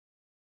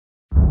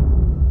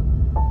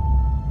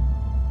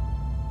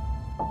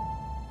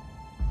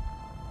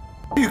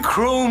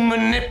cruel,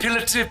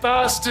 manipulative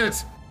bastard.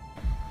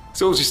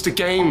 It's all just a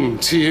game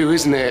to you,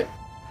 isn't it?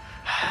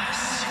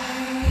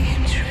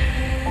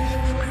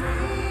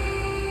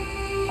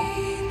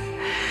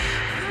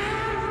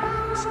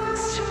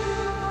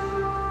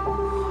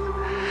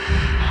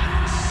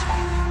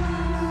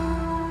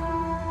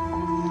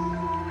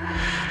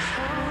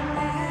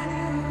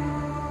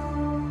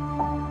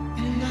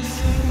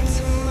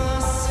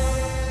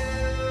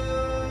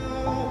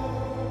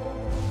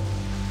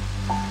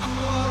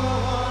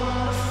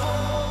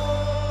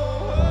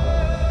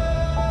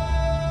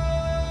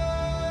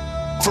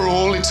 For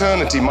all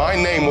eternity, my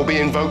name will be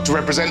invoked to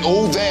represent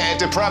all their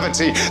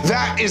depravity.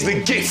 That is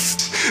the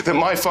gift that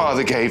my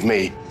father gave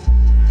me.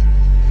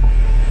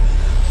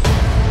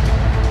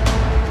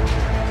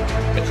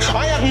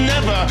 I have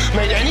never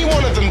made any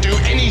one of them do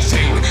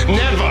anything.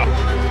 Never.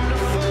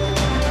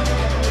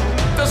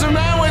 Doesn't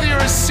matter whether you're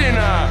a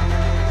sinner.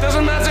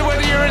 Doesn't matter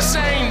whether you're a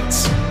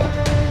saint.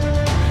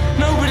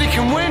 Nobody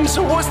can win,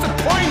 so what's the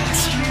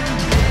point?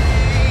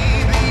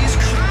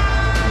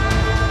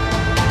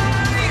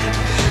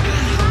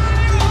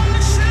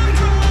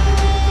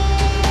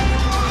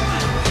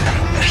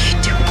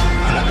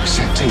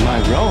 Accepting my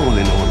role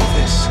in all of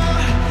this.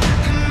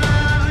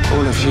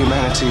 All of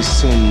humanity's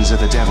sins are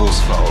the devil's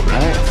fault,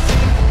 right?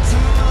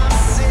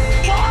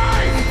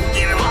 Why?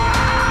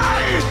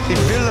 Why? He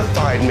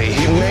vilified me.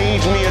 He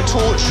made me a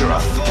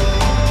torturer.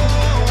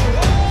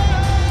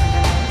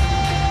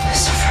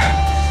 Lucifer.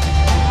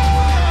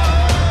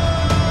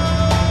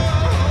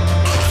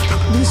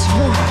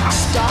 Lucifer,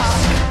 stop.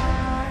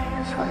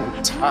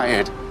 I'm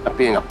tired of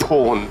being a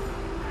pawn.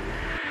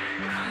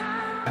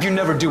 You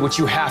never do what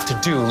you have to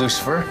do,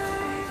 Lucifer.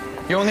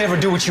 You only ever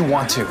do what you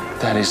want to.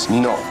 That is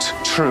not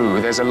true.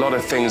 There's a lot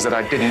of things that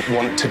I didn't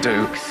want to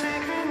do.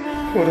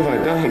 What have I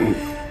done?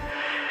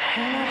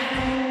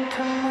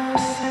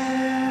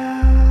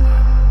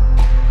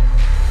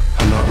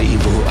 I'm not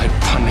evil. I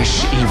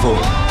punish evil.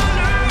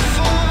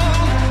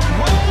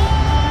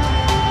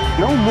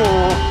 No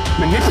more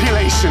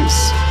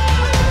manipulations.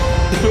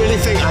 You really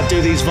think I'd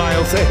do these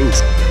vile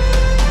things?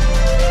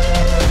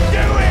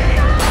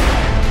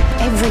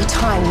 Every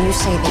time you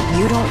say that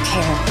you don't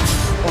care,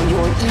 or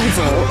you're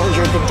evil, or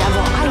you're the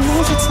devil, I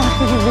know that's not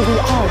who you really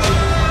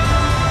are.